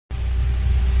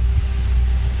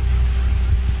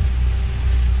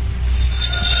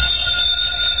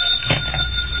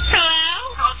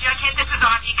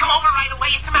Archie. Come over right away.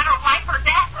 It's a matter of life or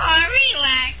death. Oh,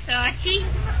 relax, Archie.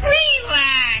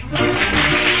 Relax. And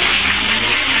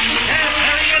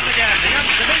there he is again,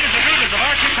 the millions of readers of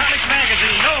Archie Comics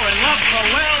Magazine know and love so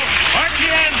well Archie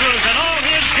Andrews and all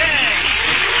his gang.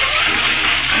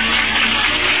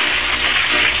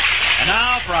 And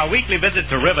now for our weekly visit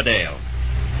to Riverdale.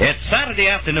 It's Saturday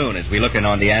afternoon as we look in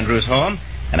on the Andrews home,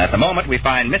 and at the moment we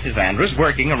find Mrs. Andrews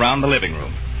working around the living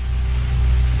room.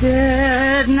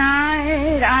 Good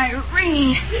night,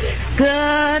 Irene.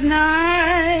 Good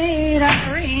night,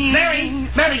 Irene.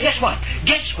 Mary, guess what?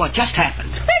 Guess what just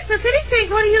happened? Hey, for pity's sake,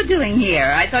 what are you doing here?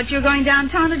 I thought you were going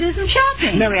downtown to do some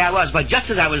shopping. Mary, I was, but just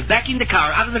as I was backing the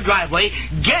car out of the driveway,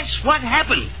 guess what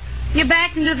happened? You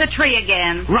backed into the tree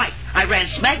again. Right. I ran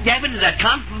smack dab into that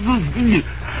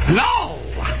No!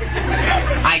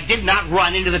 I did not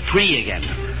run into the tree again.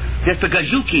 Just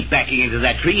because you keep backing into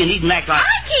that tree, you needn't act like...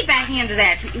 I keep backing into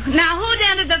that tree. Now, who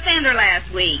dented the fender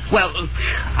last week? Well,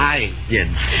 I did.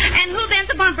 And who bent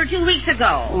the bumper 2 weeks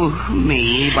ago?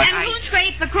 Me, but And who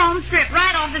scraped the chrome strip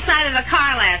right off the side of the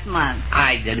car last month?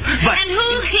 I did, but... And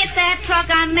who hit that truck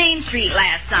on Main Street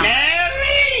last summer?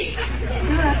 Mary!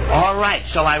 All right,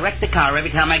 so I wreck the car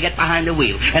every time I get behind the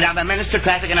wheel. And I'm a menace to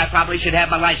traffic, and I probably should have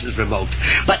my license revoked.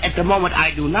 But at the moment, I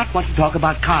do not want to talk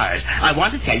about cars. I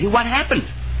want to tell you what happened.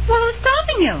 Well, who's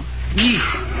stopping you?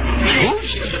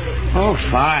 Oh,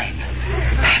 fine.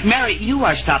 Mary, you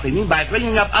are stopping me by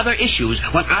bringing up other issues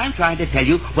when I'm trying to tell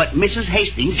you what Mrs.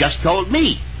 Hastings just told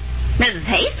me. Mrs.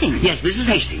 Hastings? Yes, Mrs.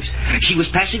 Hastings. She was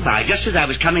passing by just as I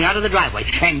was coming out of the driveway.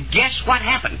 And guess what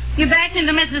happened? You backed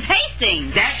into Mrs.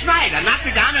 Hastings. That's right. I knocked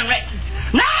her down and...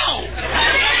 No!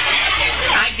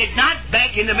 I did not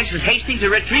back into Mrs. Hastings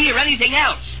or a tree or anything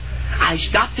else. I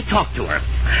stopped to talk to her.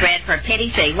 Fred, for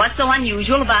pity's sake, what's so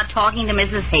unusual about talking to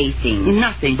Mrs. Hastings?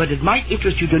 Nothing, but it might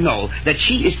interest you to know that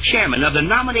she is chairman of the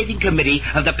nominating committee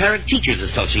of the Parent Teachers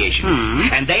Association.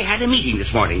 And they had a meeting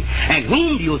this morning. And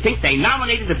whom do you think they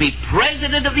nominated to be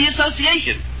president of the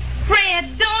association?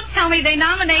 Fred, don't tell me they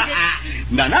nominated...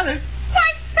 None other.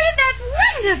 Why, Fred, that's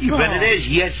wonderful. You bet it is.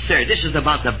 Yes, sir. This is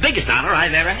about the biggest honor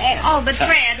I've ever had. Oh, but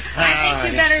Fred, I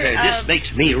think you better... This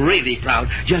makes me really proud.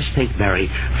 Just think, Mary.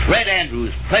 Fred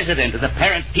Andrews, president of the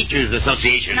Parent Teachers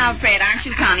Association. Now, Fred, aren't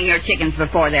you counting your chickens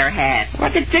before they're hatched?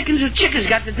 What the chickens or chickens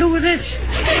got to do with this?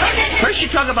 First you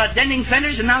talk about denting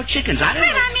fenders and now chickens. I don't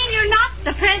Fred, know. I mean, you're not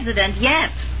the president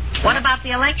yet. What about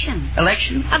the election?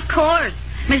 Election? Of course.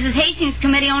 Mrs. Hastings'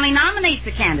 committee only nominates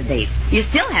the candidates. You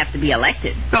still have to be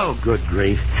elected. Oh, good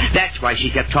grief. That's why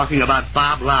she kept talking about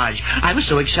Bob Lodge. I was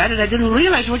so excited I didn't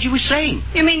realize what she was saying.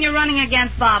 You mean you're running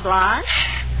against Bob Lodge?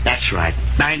 That's right.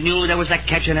 I knew there was a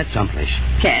catch in it someplace.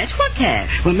 Catch? What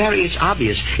catch? Well, Mary, it's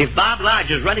obvious. If Bob Lodge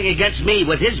is running against me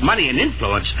with his money and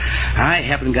influence, I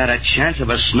haven't got a chance of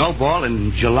a snowball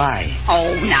in July.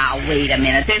 Oh, now, wait a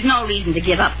minute. There's no reason to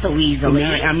give up so easily.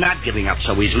 Mary, I'm not giving up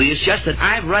so easily. It's just that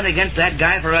I've run against that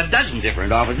guy for a dozen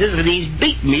different offices, and he's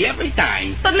beaten me every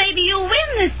time. But maybe you'll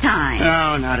win this time.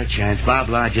 No, not a chance. Bob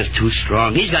Lodge is too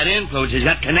strong. He's got influence. He's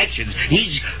got connections.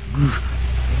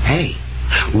 Hey,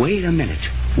 wait a minute.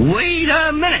 Wait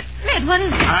a minute. Fred, what is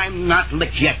it? I'm not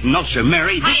licked yet. No, sir.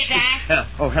 Mary, this Hi, Dad.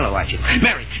 hello, Archie.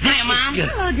 Mary. Hi, Mom.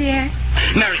 Hello, dear.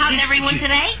 Mary, how's everyone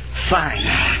today?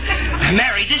 Fine.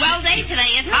 Mary, this Well, day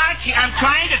today, isn't it? Archie, I'm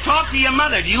trying to talk to your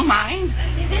mother. Do you mind?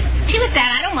 She was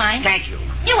Dad. I don't mind. Thank you.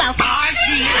 You're welcome.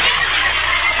 Archie.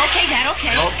 Okay, Dad,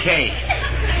 okay. Okay.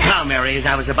 Now, Mary, as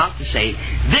I was about to say,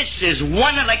 this is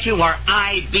one election where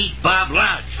I beat Bob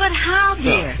Lodge. But how,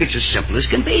 dear? It's as simple as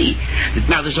can be.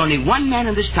 Now, there's only one man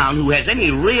in this town who has any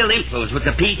real influence with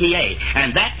the PTA,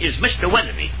 and that is Mr.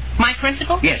 Weatherby. My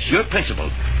principal? Yes, your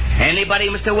principal. Anybody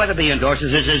Mr. Weatherby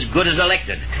endorses is as good as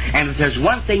elected. And if there's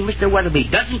one thing Mr. Weatherby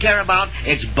doesn't care about,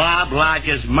 it's Bob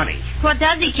Lodge's money. What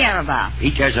does he care about?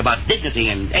 He cares about dignity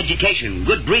and education,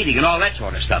 good breeding, and all that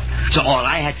sort of stuff. So all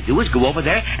I had to do was go over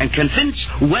there and convince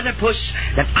Weatherpuss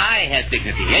that I had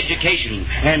dignity, education,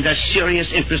 and a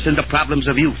serious interest in the problems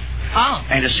of youth. Oh.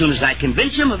 And as soon as I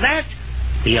convince him of that,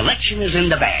 the election is in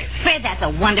the bag. Fred, that's a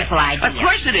wonderful idea. Of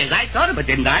course it is. I thought of it,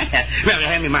 didn't I? Mary,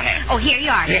 hand me my hat. Oh, here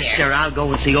you are, Yes, dear. sir. I'll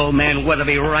go and see old man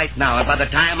Weatherby right now. And by the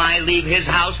time I leave his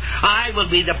house, I will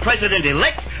be the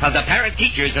president-elect of the Parent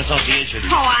Teachers Association. Oh,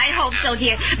 I hope so,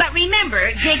 dear. But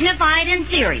remember, dignified and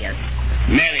serious.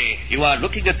 Mary, you are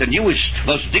looking at the newest,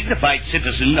 most dignified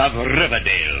citizen of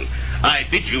Riverdale. I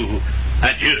bid you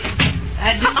adieu.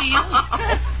 Adieu to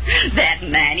you. That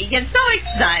man, he gets so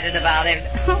excited about it.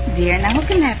 Oh, dear, now who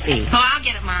can that be? Oh, I'll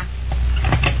get it, Mom.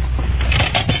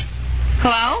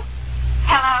 Hello?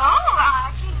 Hello,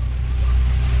 Archie.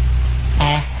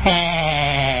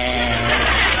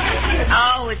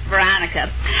 Oh, it's Veronica.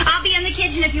 I'll be in the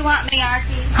kitchen if you want me,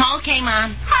 Archie. Okay,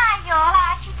 Mom. Hi, y'all,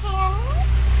 Archie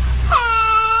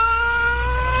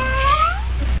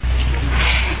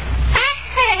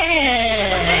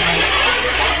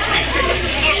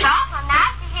It's awful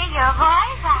nice to hear your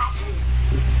voice,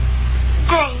 Archie.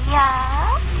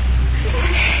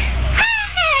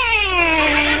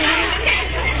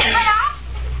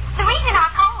 The reason I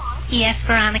called. Yes,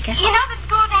 Veronica. You know the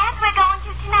school dance we're going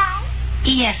to tonight?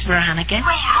 Yes, Veronica.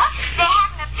 Well, they're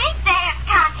having a big dance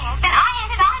contest, and I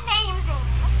entered our names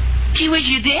in. Gee whiz,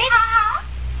 you did? I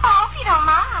hope you don't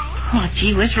mind. Oh,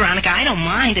 gee whiz, Veronica, I don't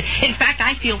mind. In fact,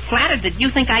 I feel flattered that you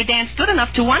think I dance good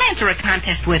enough to want to enter a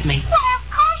contest with me. Well, of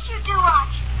course you do,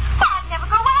 Archie. I'd never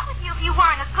go out with you if you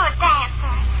weren't a good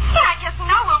dancer. And I just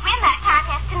know we'll win that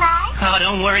contest tonight. Oh,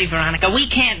 don't worry, Veronica. We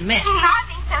can't miss. I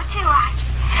think so, too, Archie.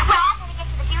 Well, I'm going to get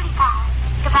to the beauty parlor.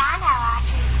 Goodbye now,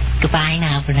 Archie. Goodbye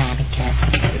now, Veronica.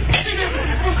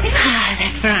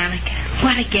 That's Veronica.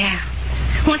 What a gal.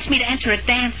 Wants me to enter a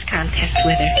dance contest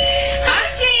with her.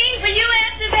 Archie, will you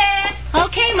answer that?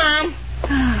 Okay, Mom.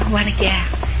 Oh, what a gal.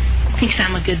 Thinks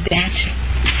I'm a good dancer.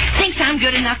 Thinks I'm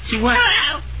good enough to win.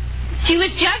 Hello. She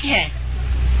was Jughead.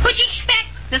 What'd you expect?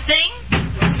 The thing?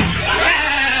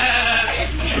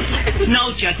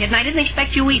 No, Jughead, and I didn't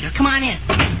expect you either. Come on in.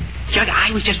 Jug,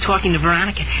 I was just talking to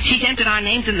Veronica. She's entered our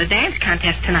names in the dance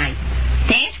contest tonight.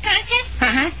 Dance contest?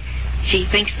 Uh-huh. She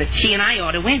thinks that she and I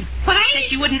ought to win. But Said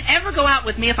she wouldn't ever go out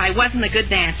with me if I wasn't a good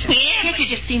dancer. Yeah, Can't you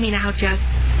just see me now, Jug?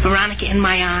 Veronica in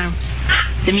my arms,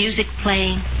 the music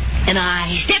playing, and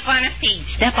I... Step on her feet.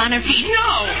 Step on her feet?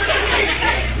 No!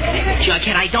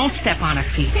 Jughead, I don't step on her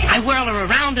feet. I whirl her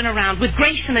around and around with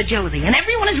grace and agility, and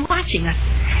everyone is watching us.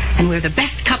 And we're the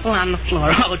best couple on the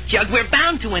floor. Oh, Jug, we're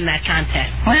bound to win that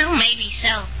contest. Well, maybe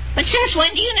so. But since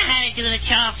when do you know how to do the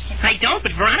Charleston? I don't,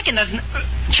 but Veronica doesn't...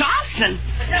 Charleston?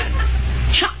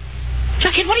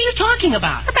 Jughead, what are you talking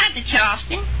about? About the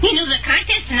Charleston. You knew the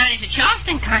contest tonight is a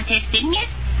Charleston contest, didn't you?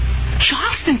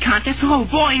 Charleston contest? Oh,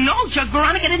 boy, no, Jug.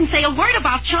 Veronica didn't say a word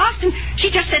about Charleston. She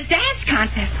just said dance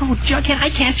contest. Oh, Jughead, I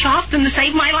can't Charleston to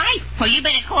save my life. Well, you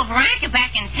better call Veronica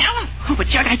back and tell her. Oh, but,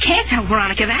 Jug, I can't tell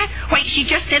Veronica that. Why, she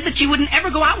just said that she wouldn't ever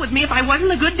go out with me if I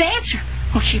wasn't a good dancer.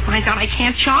 Oh, if she finds out I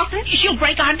can't Charleston, she'll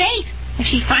break our date. If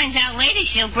she finds out later,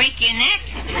 she'll break your neck.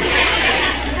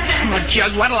 Oh,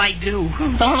 Jug, what'll I do?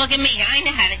 Don't look at me. I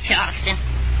know how to Charleston.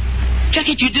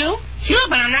 Jughead, you do? Sure,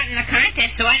 but I'm not in the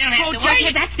contest, so I don't have to worry.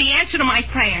 Jughead, that's the answer to my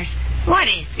prayers. What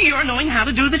is? You're knowing how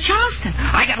to do the Charleston.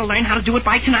 I got to learn how to do it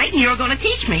by tonight, and you're going to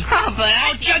teach me. Oh, but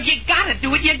Jug, you got to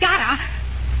do it. You got to.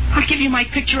 I'll give you my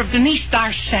picture of Denise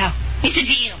Darcel. It's a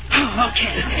deal. Oh,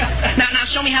 okay. Now,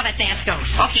 show me how that dance goes.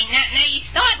 Okay, now you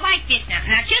start like this now.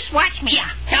 Now, just watch me. Yeah.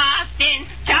 Charleston,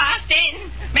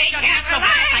 make Jug, up a not so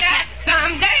fast. line.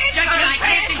 Someday, Jug, I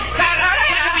can't do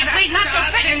it. Please, not so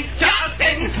fast.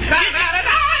 Charleston,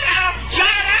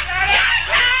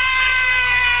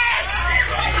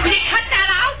 Will you cut that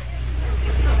out?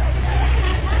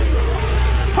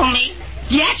 For me?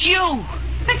 Yes, you.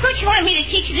 I thought you wanted me to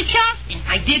teach you the Charleston.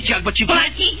 I did, Jug, but you Well,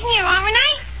 can't. I'm teaching you, aren't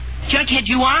I? Jughead,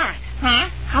 you aren't. Huh?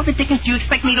 How the dickens do you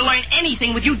expect me to learn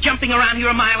anything with you jumping around here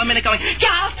a mile a minute going,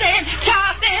 Charleston,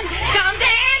 Charleston, some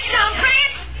dance, some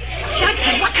French?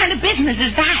 Jughead, what kind of business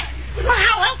is that? Well,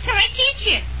 how else can I teach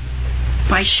you?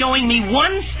 By showing me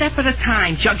one step at a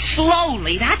time, Jug,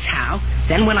 slowly, that's how.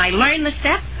 Then when I learn the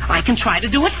step, I can try to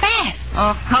do it fast.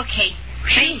 Oh, okay.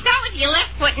 Now you start with your left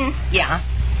foot and... Yeah.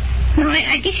 No,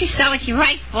 I guess you start with your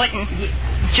right foot and...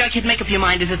 Jughead, make up your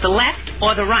mind. Is it the left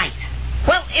or the right?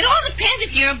 Well, it all depends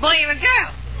if you're a boy or a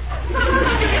girl.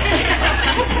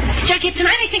 Jughead,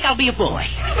 tonight I think I'll be a boy.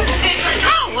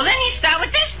 Oh, well, then you start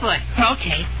with this foot.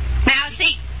 Okay. Now,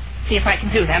 see if I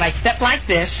can do that. I step like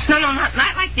this. No, not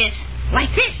like this.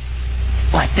 Like this.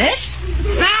 Like this?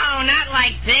 No, not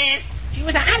like this. Gee,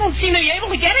 I don't seem to be able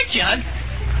to get it, Jug.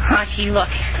 Archie, look.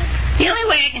 The only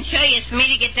way I can show you is for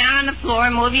me to get down on the floor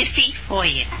and move your feet for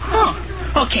you. Oh,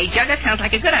 okay, Jug, that sounds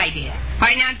like a good idea. All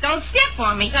right, now, don't step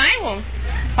on me. I won't.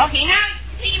 Okay, now,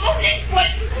 see, you move this foot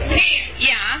here.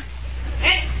 Yeah.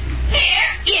 And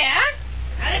here. Yeah?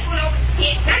 Now, this one over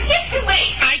here. Now, get your way.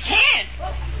 I can't.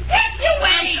 Get your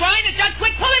way. I'm trying to, Jug.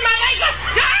 Quit pulling my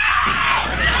leg.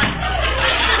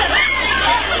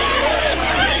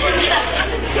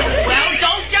 Well,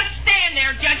 don't just stand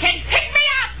there, Jughead. Pick me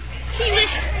up.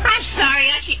 I'm sorry,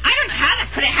 Archie. I don't know how that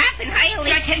could have happened.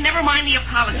 Jughead, never mind the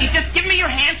apology. Just give me your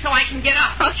hand so I can get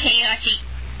up. Okay, Archie.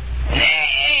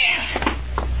 There.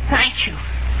 Thank you.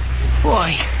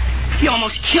 Boy, you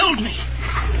almost killed me.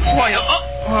 Boy,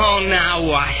 oh, now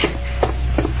what?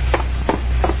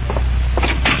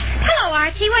 Hello,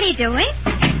 Archie. What are you doing?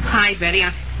 Hi, Betty.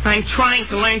 I'm trying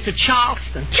to learn to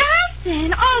Chraleston.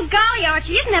 Chraleston? Oh, golly,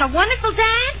 Archie, isn't that a wonderful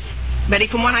dance? Betty,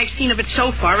 from what I've seen of it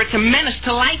so far, it's a menace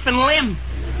to life and limb.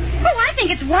 Oh, I think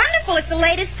it's wonderful. It's the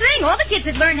latest thing. All the kids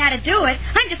have learned how to do it.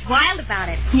 I'm just wild about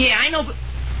it. Yeah, I know, but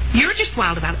you're just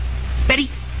wild about it. Betty,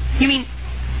 you mean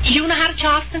you know how to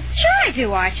Chraleston? Sure I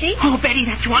do, Archie. Oh, Betty,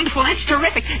 that's wonderful. That's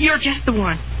terrific. You're just the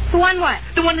one. The one what?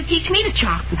 The one to teach me to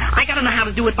Chraleston. I gotta know how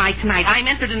to do it by tonight. I'm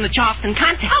entered in the Chraleston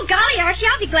Contest. Oh, golly, Archie,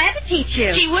 I'll be glad to teach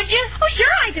you. Gee, would you? Oh,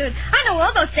 sure I do. I know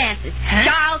all those dances. Huh?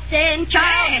 Charleston,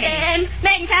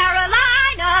 making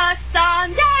Carolina,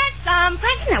 some dance, some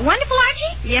Frank. Isn't that wonderful,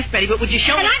 Archie? Yes, Betty, but would you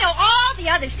show me? And I know all the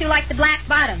others, too, like the Black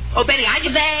Bottom. Oh, Betty, I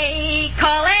just... They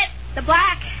call it the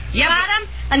Black Bottom,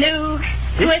 a new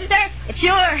twister. It's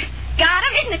sure got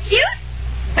 'em. Isn't it cute?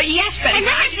 Yes, Betty. And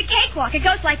then there's the cakewalk. It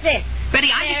goes like this.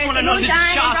 Betty, I just want to know this is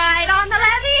Chraleston. Right on the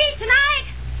levee tonight.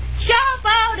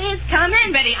 Showboat is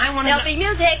coming. Betty, I want to There'll be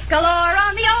music galore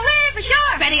on the old river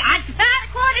shore. Betty, At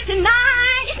 8:45. Isn't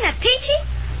that peachy?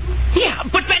 Yeah,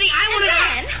 but Betty, I want to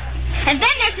know... And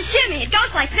then there's the shimmy. It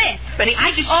goes like this. Betty,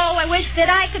 I just... Oh, I wish that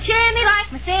I could shimmy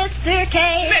like my sister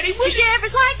Kay. Betty, she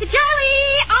shivers like the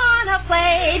jelly on a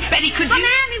plate. Betty, could my you...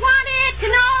 mammy wanted to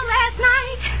know last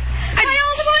night. My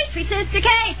older boy, sweet sister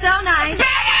Kay, so nice.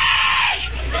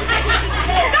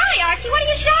 Golly, Archie, what are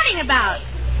you shouting about?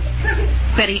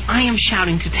 Betty, I am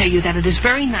shouting to tell you that it is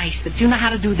very nice that you know how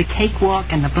to do the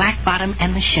cakewalk and the black bottom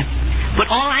and the shimmy. But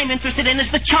all I'm interested in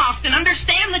is the Chraleston.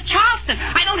 Understand the Chraleston.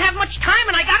 I don't have much time,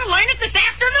 and I got to learn it this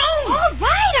afternoon. All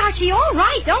right, Archie, all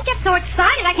right. Don't get so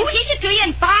excited. I can teach it to you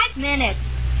in 5 minutes.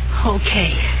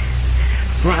 Okay.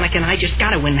 Veronica and I just got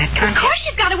to win that contest. Of course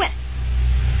you've got to win.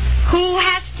 Who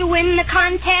has to win the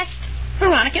contest?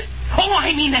 Veronica. Oh,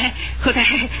 I mean,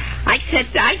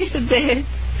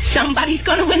 somebody's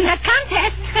going to win that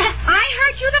contest. I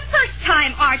heard you the first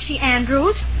time, Archie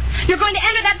Andrews. You're going to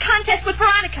enter that contest with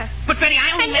Veronica. But, Betty,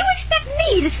 I only... And you expect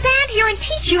me to stand here and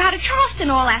teach you how to Chraleston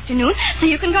all afternoon so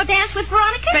you can go dance with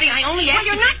Veronica? Betty, I only asked...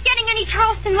 Well, you're not getting any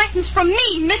Chraleston lessons from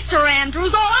me, Mr.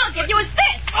 Andrews. All I'll give you is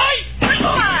this.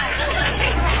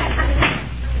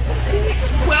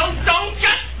 Well, don't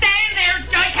just stand there,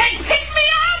 Judge. Hey, pick me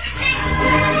up!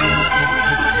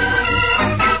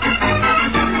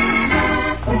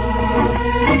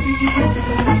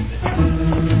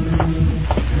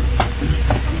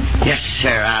 Yes,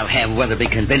 sir, I'll have Weatherby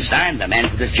convinced I'm the man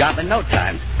for this job in no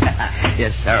time.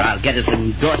 Yes, sir, I'll get his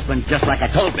endorsement just like I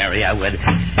told Mary I would.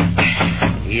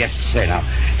 Yes, sir, now,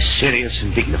 serious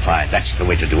and dignified. That's the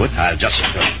way to do it. I'll just...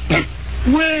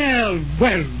 Well,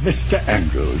 Mr.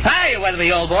 Andrews. Hi,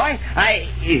 Weatherby, old boy.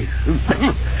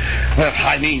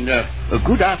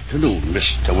 Good afternoon,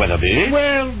 Mr. Weatherby.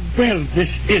 Well, this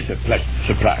is a pleasant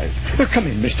surprise. Come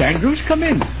in, Mr. Andrews, come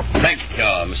in. Thank you,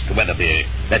 Mr. Weatherby.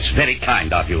 That's very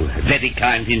kind of you. Very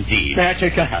kind indeed. May I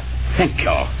take your hat? Thank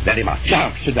you very much.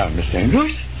 Now, sit down, Mr.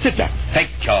 Andrews. Sit down. Thank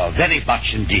you very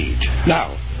much indeed.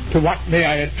 Now, to what may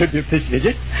I attribute this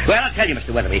visit? Well, I'll tell you,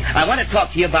 Mr. Weatherby. I want to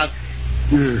talk to you about...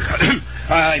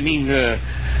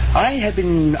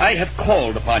 I have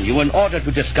called upon you in order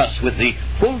to discuss with the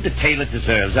full detail it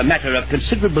deserves a matter of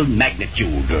considerable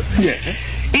magnitude. Yes.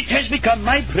 It has become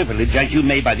my privilege, as you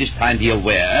may by this time be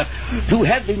aware, to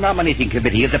have the nominating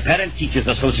committee of the Parent Teachers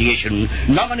Association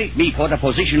nominate me for the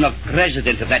position of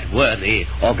president of that worthy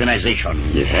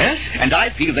organization. Yes? And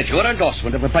I feel that your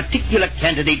endorsement of a particular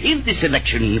candidate in this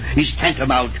election is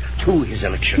tantamount to his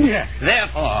election. Yes.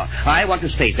 Therefore, I want to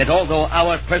state that although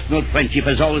our personal friendship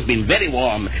has always been very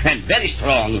warm and very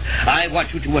strong, I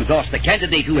want you to endorse the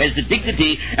candidate who has the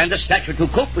dignity and the stature to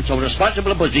cope with so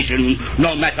responsible a position,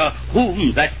 no matter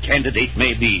whom that candidate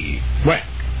may be. Well,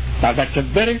 now that's a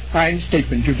very fine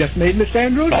statement you just made, Mr.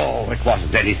 Andrews. Oh, it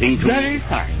wasn't anything to... Very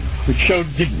fine. It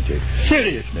showed dignity,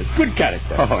 seriousness, good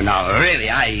character. Oh, now, really,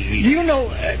 Do you know,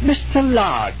 Mr.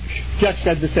 Lodge just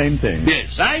said the same thing.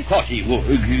 Yes, I thought he would.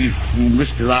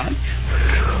 Mr. Lodge?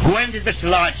 When did Mr.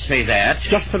 Lodge say that?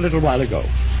 Just a little while ago.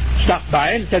 Stopped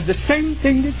by and said the same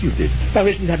thing that you did. Now,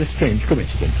 isn't that a strange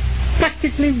coincidence?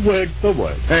 Practically word for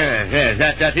word. Yes,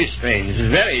 that is strange.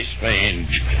 Very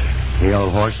strange. The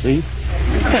old horse thief?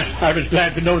 I was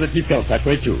glad to know that he felt that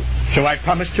way, too. So I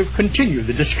promised to continue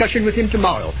the discussion with him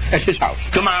tomorrow at his house.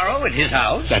 Tomorrow at his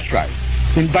house? That's right.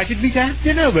 Invited me to have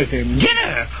dinner with him.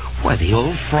 Dinner? Why, the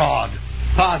old fraud.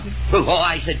 Pardon? Oh,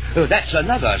 I said, that's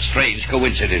another strange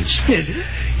coincidence. Is it?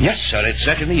 Yes, sir, it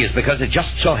certainly is, because it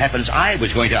just so happens I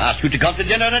was going to ask you to come to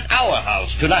dinner at our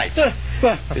house tonight.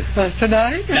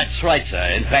 Tonight? That's right, sir.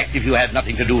 In fact, if you have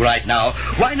nothing to do right now,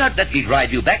 why not let me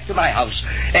drive you back to my house,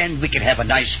 and we can have a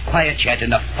nice, quiet chat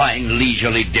and a fine,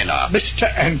 leisurely dinner.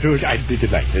 Mr. Andrews, I'd be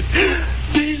delighted.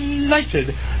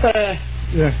 Delighted.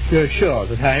 You're sure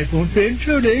that I won't be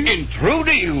intruding?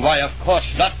 Intruding? Why, of course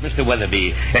not, Mr.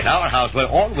 Weatherby. At our house, we're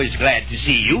always glad to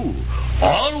see you.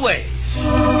 Always.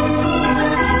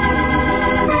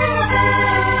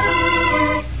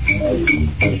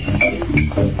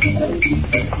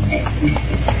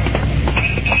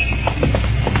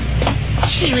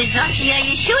 Gee whiz, Archie, are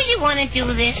you sure you want to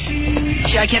do this?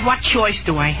 Jughead, what choice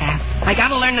do I have? I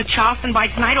gotta learn the Chraleston by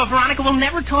tonight or Veronica will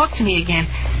never talk to me again.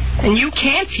 And you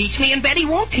can't teach me and Betty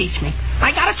won't teach me.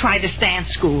 I gotta try this dance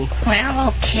school.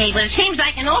 Well, okay, but it seems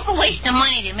like an awful waste of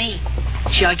money to me.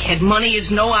 Jughead, money is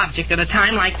no object at a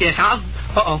time like this.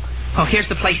 Oh, here's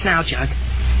the place now, Jug.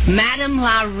 Madame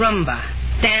La Rumba.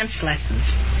 Dance lessons.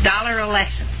 $1 a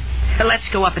lesson. Let's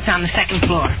go up. It's on the second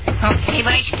floor. Okay,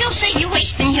 but I still say you're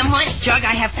wasting your money. Jug,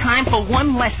 I have time for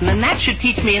one lesson, and that should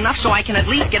teach me enough so I can at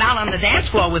least get out on the dance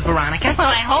floor with Veronica. Well,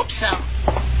 I hope so.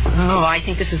 Oh, I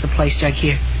think this is the place, Jug,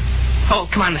 here. Oh,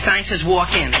 come on, the sign says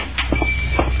walk in.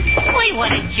 Boy,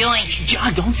 what a joint.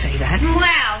 Jug, don't say that.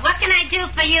 Well, what can I do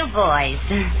for you boys?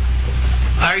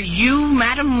 Are you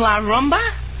Madame La Rumba?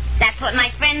 That's what my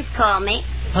friends call me.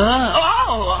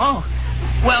 Oh.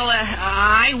 Well,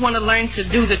 I want to learn to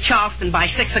do the Chraleston by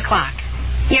 6 o'clock.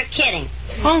 You're kidding.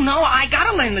 Oh, no, I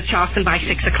got to learn the Chraleston by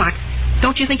 6 o'clock.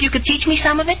 Don't you think you could teach me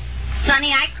some of it?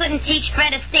 Sonny, I couldn't teach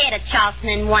Fred Astaire to Charleston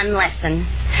in one lesson.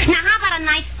 Now, how about a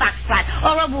nice foxtrot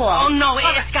or a waltz? Oh, no,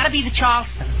 it's got to be the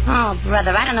Chraleston. Oh,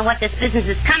 brother, I don't know what this business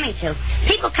is coming to.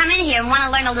 People come in here and want to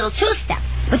learn a little two-step.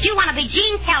 But you want to be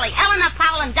Gene Kelly, Eleanor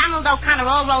Powell, and Donald O'Connor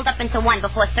all rolled up into one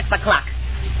before 6 o'clock.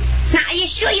 Now, are you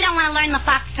sure you don't want to learn the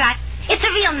foxtrot? It's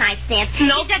a real nice dance.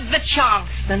 No, the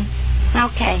Chraleston.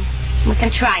 Okay, we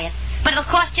can try it. But it'll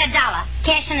cost you $1,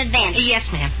 cash in advance. Yes,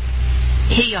 ma'am.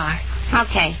 Here you are.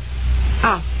 Okay.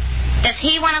 Oh. Does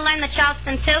he want to learn the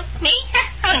Chraleston, too? Me?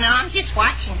 Oh, no, I'm just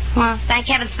watching. Well, thank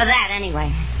heavens for that,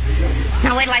 anyway.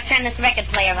 Now, wait till I turn this record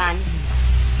player on.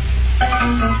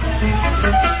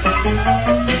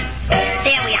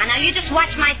 There we are. Now, you just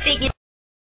watch my feet. You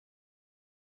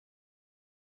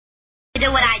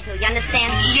do what I do. You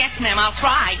understand? Yes, ma'am. I'll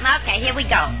try. Okay, here we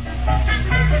go.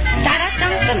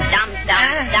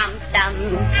 Da-da-dum-dum-dum-dum-dum-dum.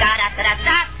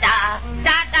 Da-da-da-da-da-da.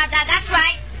 Da-da-da. That's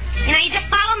right. You know, you just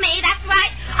follow me. That's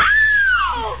right.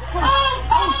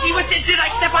 Oh, see what did I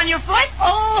step on your foot?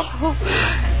 Oh.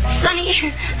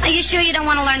 Sonny, are you sure you don't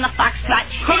want to learn the foxtrot?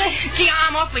 Gee,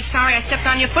 I'm awfully sorry I stepped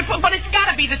on your foot, but it's got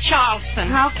to be the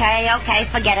Chraleston. Okay,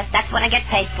 forget it. That's what I get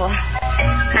paid for.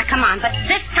 Now, come on, but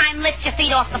this time lift your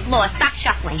feet off the floor. Stop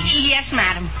shuffling. Yes,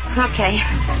 madam. Okay.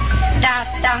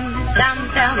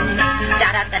 Da-dum-dum-dum.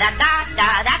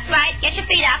 Da-da-da-da-da-da. That's right. Get your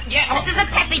feet up. Yeah. This is a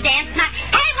peppy dance. Now,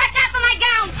 hey, watch out for my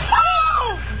gown.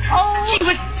 Oh. Gee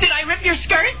whiz, did I rip your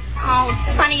skirt? Oh,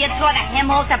 Sonny, you tore the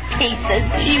hem all to pieces.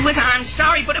 Gee whiz, I'm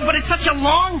sorry, but it's such a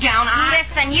long gown.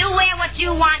 Listen, you wear what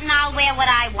you want and I'll wear what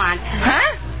I want.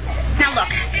 Huh? Now, look,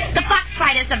 the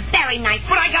foxtrot is a very nice...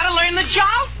 But I gotta learn the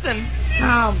Chraleston.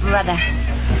 Oh, brother.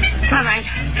 All right,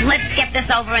 let's get this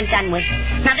over and done with.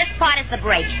 Now, this part is the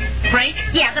break. Break?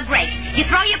 Yeah, the break. You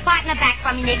throw your partner back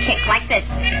from you and you kick like this.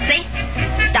 See?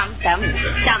 Dum-dum,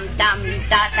 dum-dum,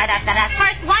 da-da-da-da-da.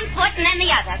 First one foot and then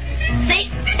the other. See?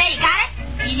 There, you got it?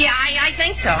 Yeah, I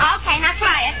think so. Okay, now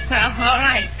try it. Well, all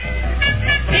right.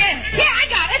 Yeah, I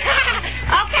got it.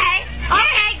 Okay,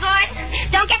 good.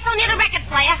 Don't get so near the record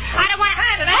player. I don't want to...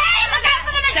 Hey, look out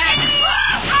for the machine!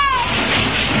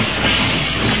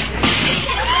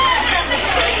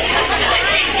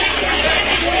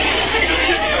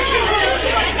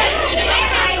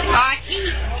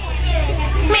 Archie,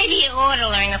 maybe you ought to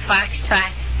learn the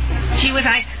foxtrot. Gee whiz,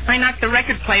 I knocked the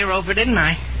record player over, didn't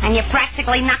I? And you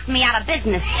practically knocked me out of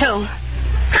business, too.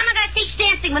 How am I going to teach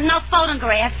dancing with no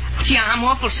photograph? Gee, I'm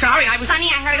awful sorry. Sonny,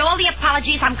 I heard all the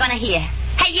apologies I'm going to hear.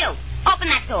 Hey, you, open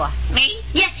that door. Me?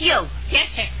 Yes, you. Yes,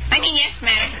 sir. Yes,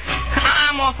 madam.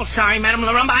 I'm awful sorry, Madame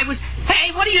La Rumba.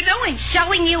 Hey, what are you doing?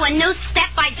 Showing you a new step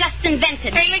I just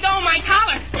invented. Hey, let go of my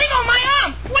collar. Let go of my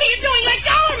arm. What are you doing? Let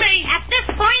go of me. At this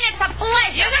point, it's a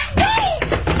pleasure.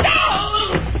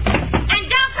 No! And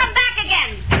don't come back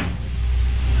again.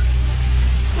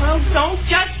 Well, don't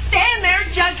just stand there,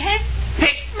 Jughead.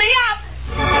 Pick me up.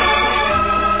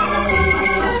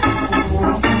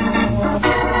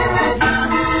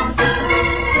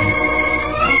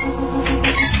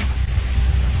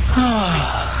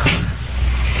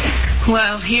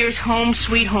 Well, here's home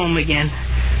sweet home again.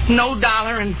 No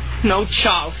 $1 and no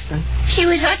Chraleston. She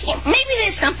was Archie. Maybe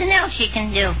there's something else you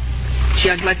can do.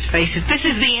 Jug, let's face it. This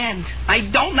is the end. I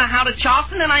don't know how to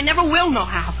Chraleston, and I never will know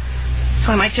how.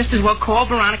 So I might just as well call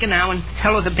Veronica now and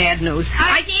tell her the bad news.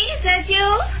 Archie, is that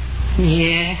you?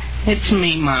 Yeah, it's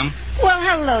me, Mom. Well,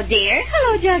 hello, dear.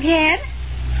 Hello, Jughead.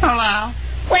 Hello.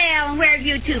 Well, and where have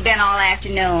you two been all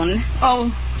afternoon?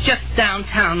 Oh, just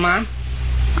downtown, Mom.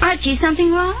 Archie,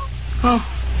 something wrong? Oh,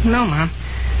 no, Mom.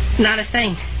 Not a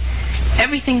thing.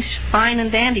 Everything's fine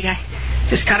and dandy. I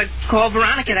just gotta call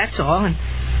Veronica, that's all. And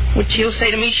what she'll say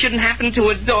to me shouldn't happen to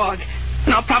a dog.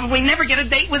 And I'll probably never get a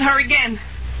date with her again.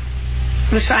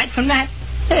 But aside from that,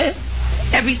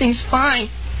 everything's fine.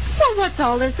 Well, what's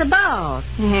all this about?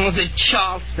 Oh, the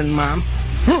Chraleston, Mom.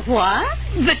 What?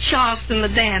 The Chraleston, the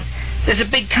dance. There's a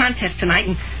big contest tonight,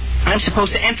 and I'm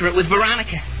supposed to enter it with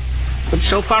Veronica. But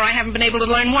so far, I haven't been able to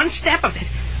learn one step of it.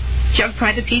 Jug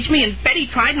tried to teach me, and Betty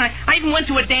tried, and I even went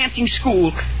to a dancing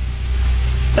school.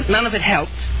 But none of it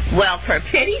helped. Well, for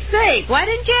pity's sake, why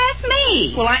didn't you ask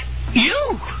me? Well,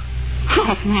 you?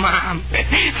 Oh, Mom.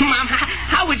 Mom,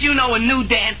 how would you know a new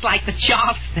dance like the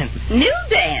Chraleston? New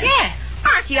dance? Yeah.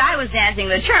 Archie, I was dancing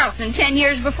the Chraleston 10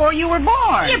 years before you were born.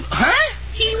 Yeah, huh?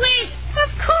 Gee whiz.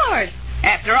 Of course.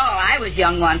 After all, I was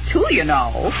young once, too, you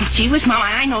know. Gee whiz, Mom,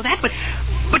 I know that, but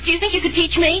do you think you could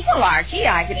teach me? Well, Archie,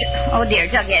 I could... Oh, dear,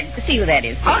 Jughead, see who that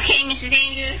is. Okay, Mrs.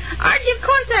 Andrews. Archie, of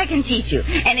course I can teach you.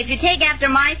 And if you take after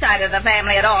my side of the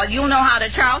family at all, you'll know how to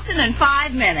Charleston in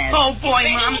 5 minutes. Oh, boy,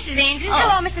 Ready, Mom. Mrs. Andrews? Oh.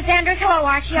 Hello, Mrs. Andrews. Hello,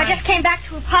 Archie. I just came back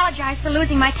to apologize for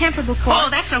losing my temper before. Oh,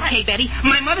 that's okay, Betty.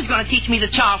 My mother's going to teach me the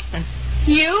Chraleston.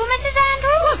 You, Mrs.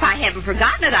 Andrews? Well, if I haven't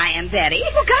forgotten it, I am Betty.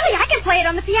 Well, golly, I can play it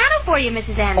on the piano for you,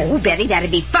 Mrs. Andrews. Oh, Betty, that'd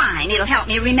be fine. It'll help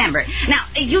me remember. Now,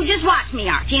 you just watch me,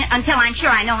 Archie, until I'm sure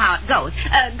I know how it goes.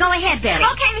 Go ahead, Betty.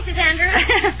 Okay, Mrs. Andrews.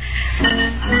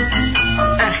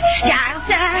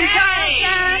 Charleston,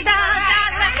 Charleston,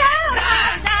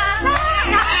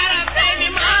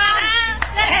 Baby, Mom.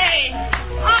 Hey.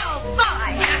 Oh,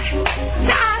 boy.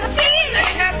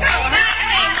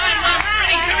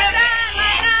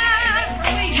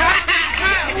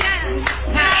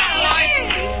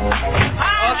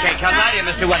 Okay, come right here,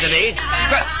 Mr. Weatherby.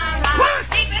 What?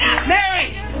 Mary!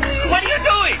 What are you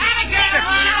doing?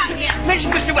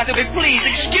 Mr. Weatherby, please,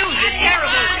 excuse this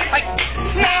terrible...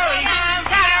 Mary,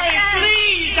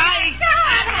 please!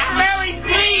 Mary,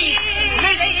 please!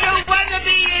 Mr.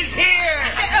 Weatherby is here!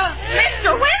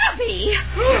 Mr. Weatherby?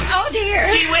 Oh, dear.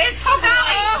 Gee whiz. Oh,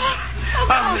 golly.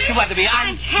 Oh, Mr. Weatherby,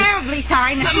 I'm terribly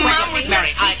sorry, Mr. Mom Weatherby. was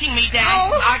Mary, teaching me,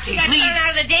 Dad. Archie, got please. thrown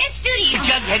out of the dance studio.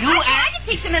 Jughead, who I asked...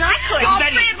 could teach him and I could. Oh,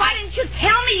 Fred, Betty, why didn't you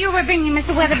tell me you were bringing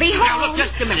Mr. Weatherby home? Now, look,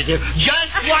 just a minute here.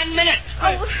 Just 1 minute.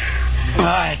 Oh. All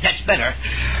right, that's better.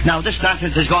 Now, this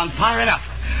nonsense has gone far enough.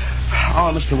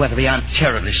 Oh, Mr. Weatherby, I'm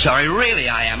terribly sorry. Really,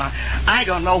 I am. I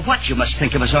don't know what you must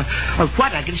think of us or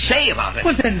what I can say about it.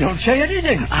 Well, then don't say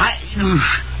anything.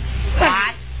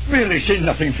 I really see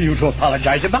nothing for you to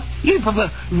apologize about.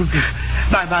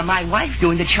 My wife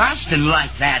doing the Charleston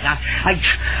like that.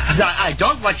 I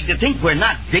don't want you to think we're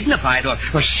not dignified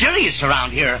or serious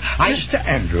around here. Mr.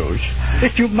 Andrews,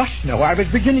 if you must know, I was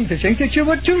beginning to think that you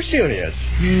were too serious.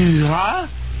 Huh?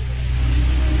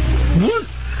 What?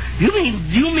 You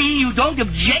mean you don't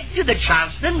object to the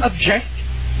Charleston? Object?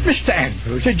 Mr.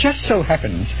 Andrews, it just so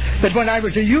happens that when I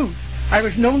was a youth, I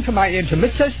was known to my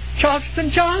intimates as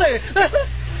Chraleston Charlie. Huh?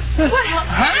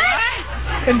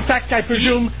 In fact, I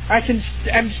presume I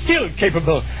am still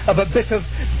capable of a bit of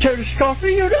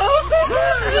terrascoffy, you know.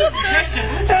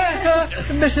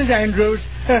 Mrs. Andrews,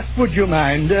 would you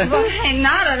mind? Well,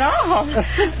 not at all.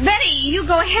 Betty, you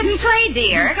go ahead and play,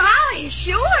 dear. Golly,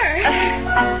 sure.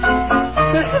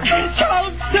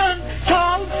 Charleston,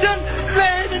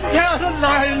 made in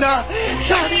Carolina.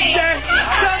 Sunset.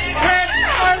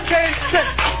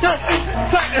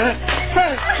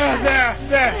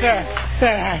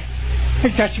 There. I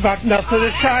think that's about enough for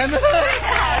this time.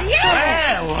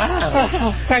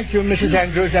 Wow. Thank you, Mrs.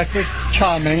 Andrews. That was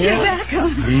charming. You're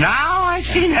welcome. Now I've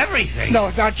seen everything.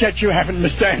 No, not yet. You haven't,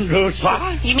 Mr. Andrews.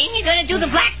 What? You mean you're going to do the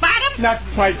black bottom? Not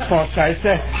quite, Forsyth.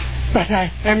 But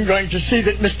I am going to see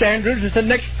that Mr. Andrews is the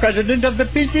next president of the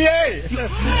PTA.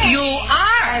 You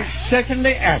are? I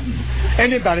certainly am.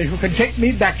 Anybody who can take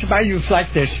me back to my youth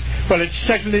like this, well, it's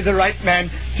certainly the right man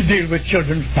to deal with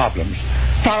children's problems.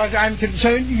 As far as I'm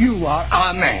concerned, you are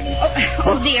our man.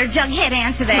 Oh, dear, Jughead,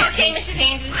 answer that. Okay, Mrs.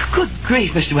 Andrews. Good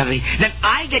grief, Mr. Weatherby. Then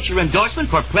I get your endorsement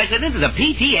for president of the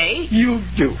PTA? You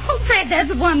do. Oh, Fred,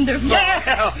 that's wonderful.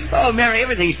 Well, oh, Mary,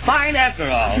 everything's fine after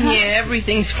all. Yeah,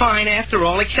 everything's fine after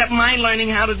all, except my learning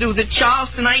how to do the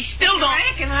Charleston. I still don't...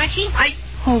 Veronica, Archie.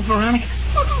 Oh, Veronica.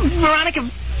 Veronica,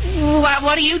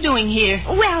 what are you doing here?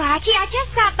 Well, Archie, I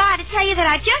just stopped by to tell you that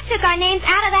I just took our names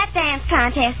out of that dance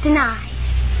contest tonight.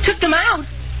 Took them out?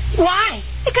 Why?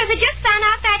 Because I just found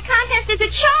out that contest is a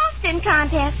Chraleston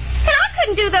contest. And I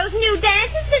couldn't do those new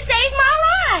dances to save my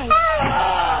life.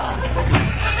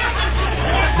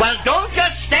 Well, don't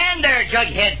just stand there,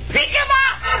 Jughead. Pick him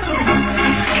up!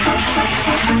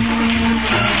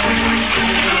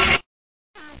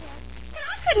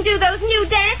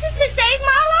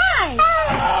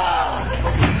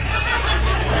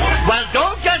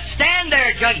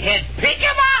 Jughead. Pick him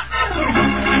up!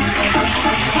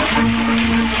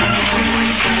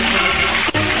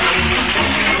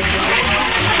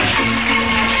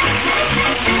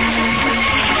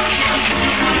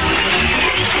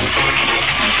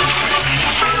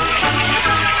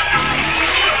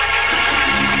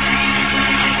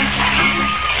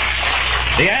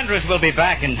 The Andrews will be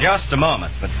back in just a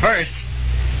moment. But first,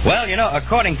 well, you know,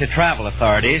 according to travel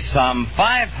authorities, some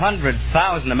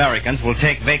 500,000 Americans will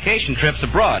take vacation trips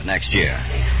abroad next year.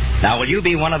 Now, will you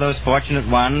be one of those fortunate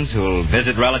ones who'll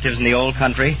visit relatives in the old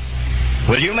country?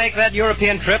 Will you make that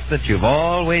European trip that you've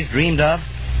always dreamed of?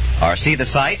 Or see the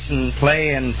sights and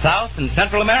play in South and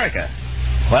Central America?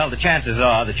 Well, the chances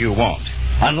are that you won't.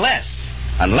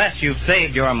 Unless you've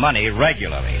saved your money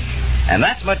regularly. And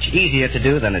that's much easier to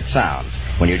do than it sounds.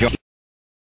 When you join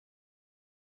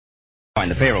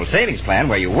the payroll savings plan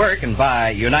where you work and buy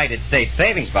United States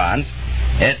savings bonds,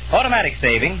 it's automatic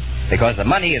saving because the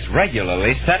money is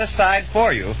regularly set aside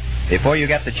for you before you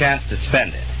get the chance to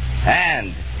spend it.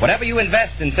 And whatever you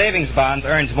invest in savings bonds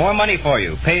earns more money for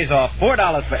you, pays off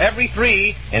 $4 for every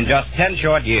 3 in just 10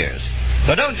 short years.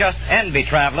 So don't just envy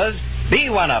travelers, be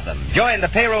one of them. Join the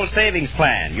payroll savings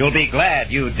plan. You'll be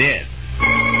glad you did.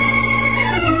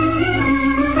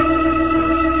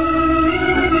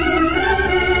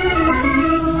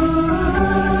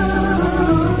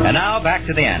 And now back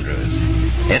to the Andrews.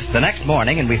 It's the next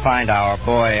morning, and we find our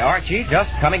boy Archie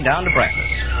just coming down to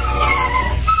breakfast.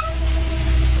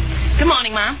 Good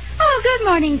morning, Mom. Oh, good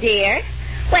morning, dear.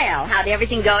 Well, how did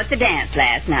everything go at the dance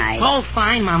last night? Oh,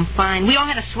 fine, Mom, fine. We all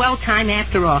had a swell time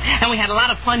after all, and we had a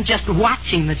lot of fun just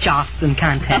watching the Chraleston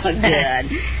Contest. Oh,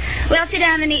 good. Well, sit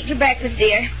down and eat your breakfast,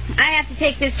 dear. I have to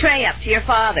take this tray up to your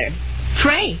father.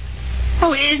 Tray?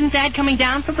 Oh, isn't Dad coming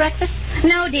down for breakfast?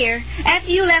 No, dear.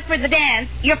 After you left for the dance,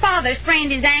 your father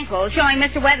sprained his ankle, showing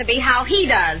Mr. Weatherby how he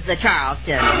does the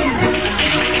Chraleston.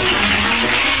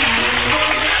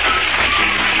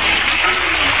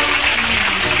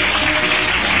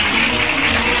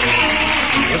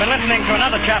 You've been listening to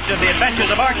another chapter of The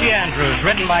Adventures of Archie Andrews,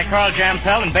 written by Carl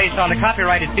Jampel and based on the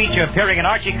copyrighted feature appearing in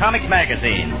Archie Comics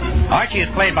magazine. Archie is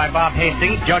played by Bob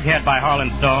Hastings, Jughead by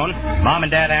Harlan Stone. Mom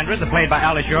and Dad Andrews are played by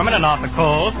Alice Sherman and Arthur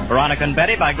Cole. Veronica and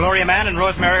Betty by Gloria Mann and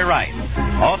Rosemary Rice.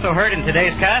 Also heard in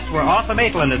today's cast were Arthur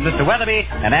Maitland as Mr. Weatherby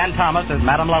and Ann Thomas as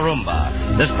Madame La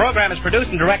Rumba. This program is produced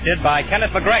and directed by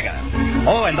Kenneth McGregor.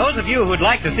 Oh, and those of you who'd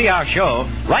like to see our show,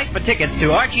 write for tickets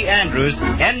to Archie Andrews,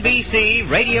 NBC,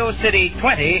 Radio City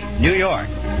 20, New York.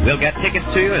 We'll get tickets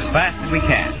to you as fast as we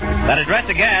can. That address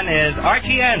again is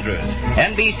Archie Andrews,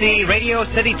 NBC, Radio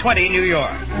City 20, New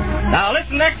York. Now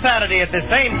listen next Saturday at the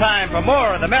same time for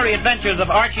more of the merry adventures of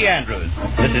Archie Andrews.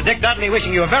 This is Dick Dudley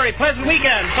wishing you a very pleasant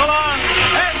weekend. So long,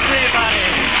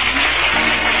 everybody.